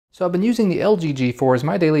So I've been using the LG G4 as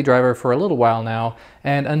my daily driver for a little while now,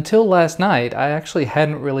 and until last night, I actually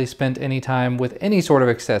hadn't really spent any time with any sort of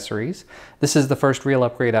accessories. This is the first real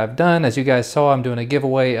upgrade I've done. As you guys saw, I'm doing a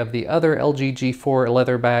giveaway of the other LG G4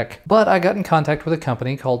 leatherback, but I got in contact with a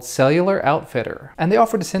company called Cellular Outfitter, and they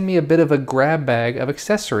offered to send me a bit of a grab bag of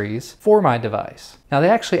accessories for my device. Now, they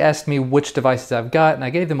actually asked me which devices I've got, and I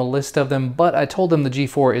gave them a list of them, but I told them the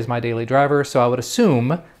G4 is my daily driver, so I would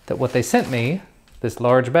assume that what they sent me, this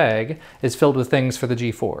large bag, is filled with things for the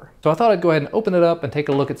G4. So I thought I'd go ahead and open it up and take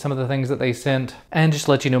a look at some of the things that they sent and just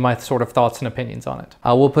let you know my sort of thoughts and opinions on it.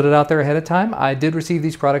 I will put it out there ahead of time. I did receive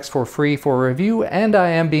these products for free for review, and I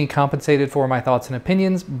am being compensated for my thoughts and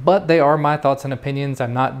opinions, but they are my thoughts and opinions.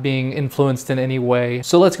 I'm not being influenced in any way.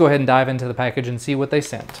 So let's go ahead and dive into the package and see what they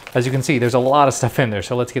sent. As you can see, there's a lot of stuff in there,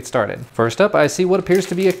 so let's get started. First up, I see what appears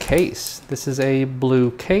to be a case. This is a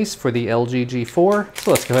blue case for the LG G4.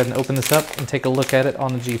 So let's go ahead and open this up and take a look at it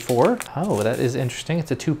on the G4. Oh, that is interesting.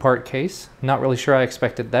 It's a two-part case. Not really sure I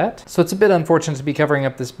expected that. So it's a bit unfortunate to be covering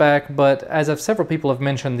up this back, but as several people have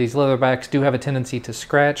mentioned, these leatherbacks do have a tendency to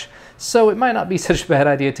scratch, so it might not be such a bad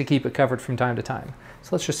idea to keep it covered from time to time. So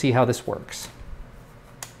let's just see how this works.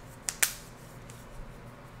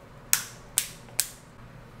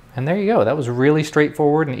 And there you go. That was really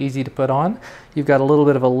straightforward and easy to put on. You've got a little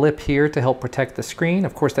bit of a lip here to help protect the screen.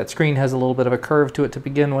 Of course, that screen has a little bit of a curve to it to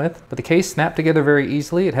begin with, but the case snapped together very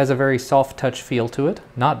easily. It has a very soft touch feel to it.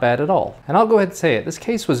 Not bad at all. And I'll go ahead and say it. This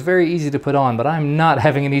case was very easy to put on, but I'm not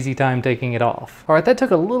having an easy time taking it off. All right, that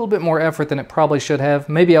took a little bit more effort than it probably should have.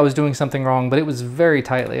 Maybe I was doing something wrong, but it was very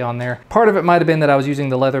tightly on there. Part of it might have been that I was using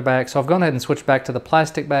the leather back, so I've gone ahead and switched back to the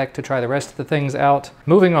plastic back to try the rest of the things out.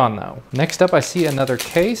 Moving on though. Next up, I see another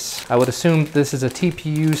case. I would assume this is a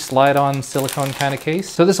TPU slide-on silicone kind of case.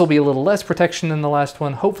 So this will be a little less protection than the last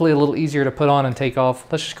one, hopefully a little easier to put on and take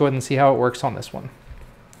off. Let's just go ahead and see how it works on this one.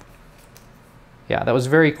 Yeah, that was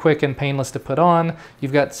very quick and painless to put on.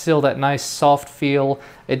 You've got still that nice soft feel.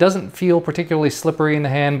 It doesn't feel particularly slippery in the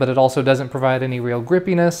hand, but it also doesn't provide any real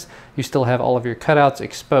grippiness. You still have all of your cutouts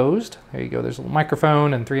exposed. There you go, there's a little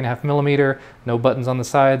microphone and 3.5mm, no buttons on the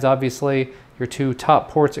sides, obviously. Your two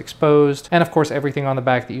top ports exposed, and of course everything on the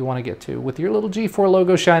back that you want to get to with your little G4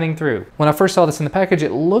 logo shining through. When I first saw this in the package,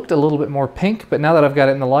 it looked a little bit more pink, but now that I've got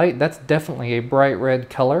it in the light, that's definitely a bright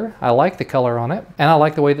red color. I like the color on it, and I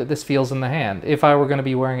like the way that this feels in the hand. If I were going to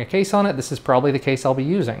be wearing a case on it, this is probably the case I'll be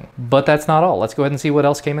using. But that's not all. Let's go ahead and see what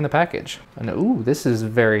else came in the package. And ooh, this is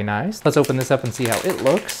very nice. Let's open this up and see how it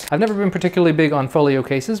looks. I've never been particularly big on folio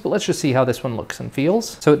cases, but let's just see how this one looks and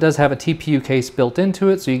feels. So it does have a TPU case built into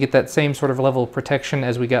it, so you get that same sort of level of protection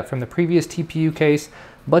as we got from the previous TPU case,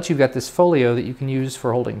 but you've got this folio that you can use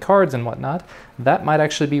for holding cards and whatnot. That might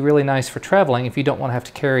actually be really nice for traveling if you don't want to have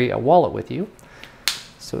to carry a wallet with you.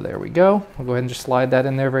 So there we go. I'll go ahead and just slide that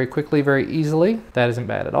in there very quickly, very easily. That isn't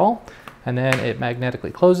bad at all. And then it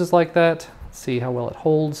magnetically closes like that. Let's see how well it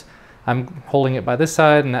holds. I'm holding it by this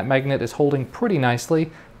side, and that magnet is holding pretty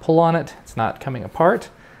nicely. Pull on it, it's not coming apart.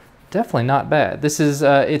 Definitely not bad. This is,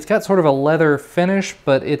 it's got sort of a leather finish,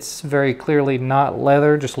 but it's very clearly not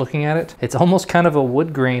leather just looking at it. It's almost kind of a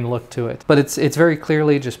wood grain look to it, but it's very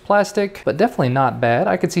clearly just plastic, but definitely not bad.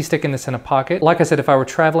 I could see sticking this in a pocket. Like I said, if I were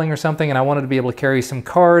traveling or something and I wanted to be able to carry some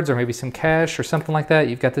cards or maybe some cash or something like that,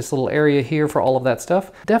 you've got this little area here for all of that stuff.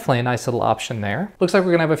 Definitely a nice little option there. Looks like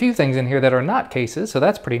we're gonna have a few things in here that are not cases, so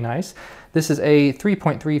that's pretty nice. This is a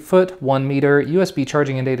 3.3 foot, 1 meter USB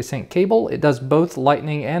charging and data sync cable. It does both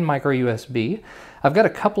Lightning and micro USB. I've got a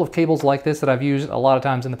couple of cables like this that I've used a lot of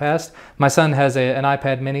times in the past. My son has an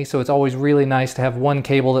iPad mini, so it's always really nice to have one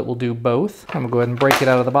cable that will do both. I'm gonna go ahead and break it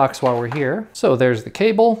out of the box while we're here. So there's the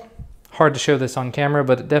cable. Hard to show this on camera,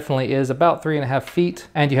 but it definitely is about 3.5 feet.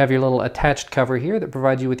 And you have your little attached cover here that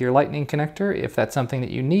provides you with your Lightning connector if that's something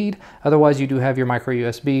that you need. Otherwise, you do have your micro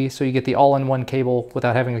USB, so you get the all-in-one cable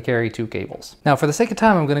without having to carry two cables. Now, for the sake of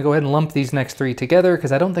time, I'm gonna go ahead and lump these next three together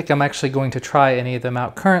because I don't think I'm actually going to try any of them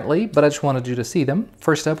out currently, but I just wanted you to see them.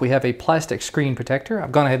 First up, we have a plastic screen protector.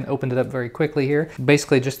 I've gone ahead and opened it up very quickly here.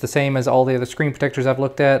 Basically just the same as all the other screen protectors I've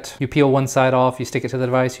looked at. You peel one side off, you stick it to the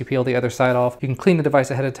device, you peel the other side off. You can clean the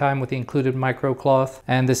device ahead of time with the included micro cloth,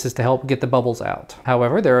 and this is to help get the bubbles out.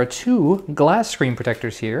 However, there are two glass screen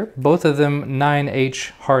protectors here, both of them 9H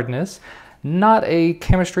hardness. Not a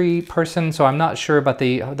chemistry person, so I'm not sure about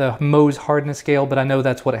the Mohs hardness scale, but I know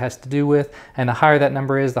that's what it has to do with. And the higher that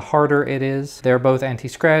number is, the harder it is. They're both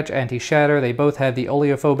anti-scratch, anti-shatter. They both have the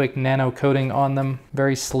oleophobic nano coating on them.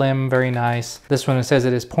 Very slim, very nice. This one says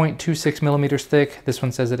it is 0.26 millimeters thick. This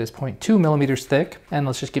one says it is 0.2 millimeters thick. And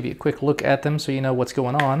let's just give you a quick look at them so you know what's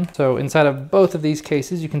going on. So inside of both of these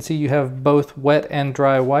cases, you can see you have both wet and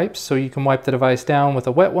dry wipes. So you can wipe the device down with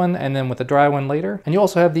a wet one and then with a dry one later. And you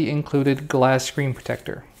also have the included glass screen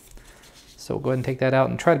protector. So go ahead and take that out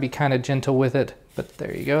and try to be kind of gentle with it. But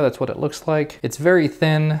there you go, that's what it looks like. It's very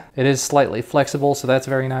thin. It is slightly flexible, so that's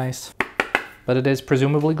very nice. But it is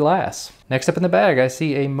presumably glass. Next up in the bag, I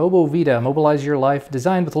see a MoboVita Mobilize Your Life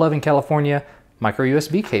Designed with Love in California micro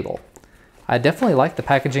USB cable. I definitely like the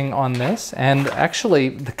packaging on this, and actually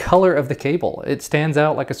the color of the cable. It stands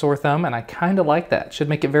out like a sore thumb, and I kind of like that. Should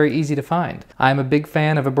make it very easy to find. I'm a big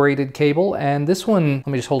fan of a braided cable, and this one, let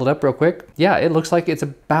me just hold it up real quick. Yeah, it looks like it's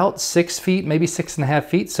about 6 feet, maybe 6.5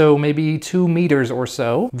 feet, so maybe 2 meters or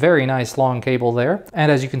so. Very nice long cable there.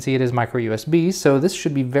 And as you can see, it is micro USB, so this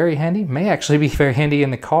should be very handy. May actually be very handy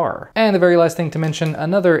in the car. And the very last thing to mention,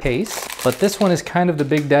 another case, but this one is kind of the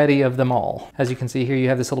big daddy of them all. As you can see here, you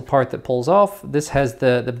have this little part that pulls off. This has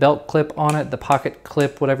the belt clip on it, the pocket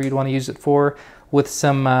clip, whatever you'd want to use it for, with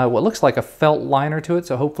some what looks like a felt liner to it,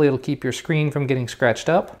 so hopefully it'll keep your screen from getting scratched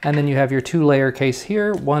up. And then you have your 2-layer case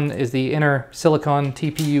here. One is the inner silicone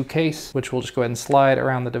TPU case, which we'll just go ahead and slide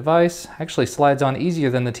around the device. Actually slides on easier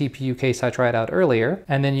than the TPU case I tried out earlier.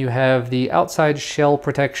 And then you have the outside shell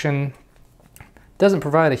protection. Doesn't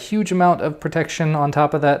provide a huge amount of protection on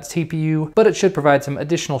top of that TPU, but it should provide some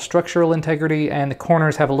additional structural integrity, and the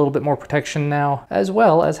corners have a little bit more protection now, as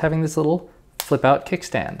well as having this little flip out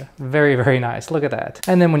kickstand. Very, very nice. Look at that.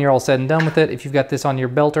 And then when you're all said and done with it, if you've got this on your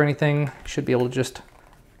belt or anything, you should be able to just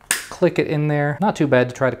click it in there. Not too bad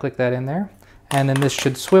to try to click that in there. And then this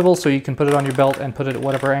should swivel so you can put it on your belt and put it at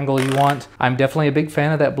whatever angle you want. I'm definitely a big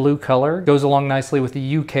fan of that blue color. Goes along nicely with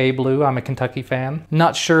the UK blue. I'm a Kentucky fan.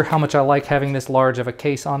 Not sure how much I like having this large of a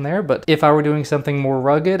case on there, but if I were doing something more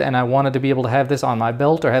rugged and I wanted to be able to have this on my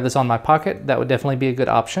belt or have this on my pocket, that would definitely be a good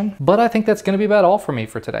option. But I think that's going to be about all for me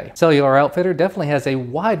for today. Cellular Outfitter definitely has a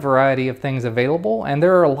wide variety of things available, and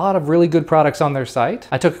there are a lot of really good products on their site.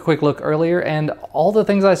 I took a quick look earlier, and all the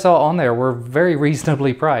things I saw on there were very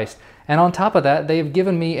reasonably priced. And on top of that, they've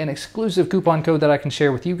given me an exclusive coupon code that I can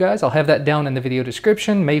share with you guys. I'll have that down in the video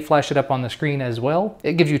description, may flash it up on the screen as well.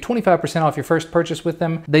 It gives you 25% off your first purchase with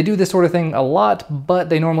them. They do this sort of thing a lot, but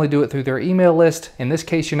they normally do it through their email list. In this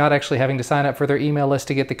case, you're not actually having to sign up for their email list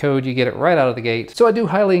to get the code. You get it right out of the gate. So I do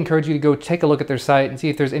highly encourage you to go take a look at their site and see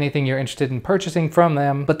if there's anything you're interested in purchasing from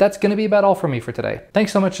them. But that's going to be about all for me for today.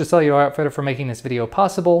 Thanks so much to Cellular Outfitter for making this video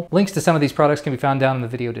possible. Links to some of these products can be found down in the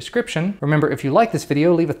video description. Remember, if you like this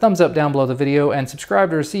video, leave a thumbs up down below the video and subscribe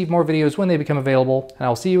to receive more videos when they become available, and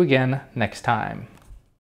I'll see you again next time.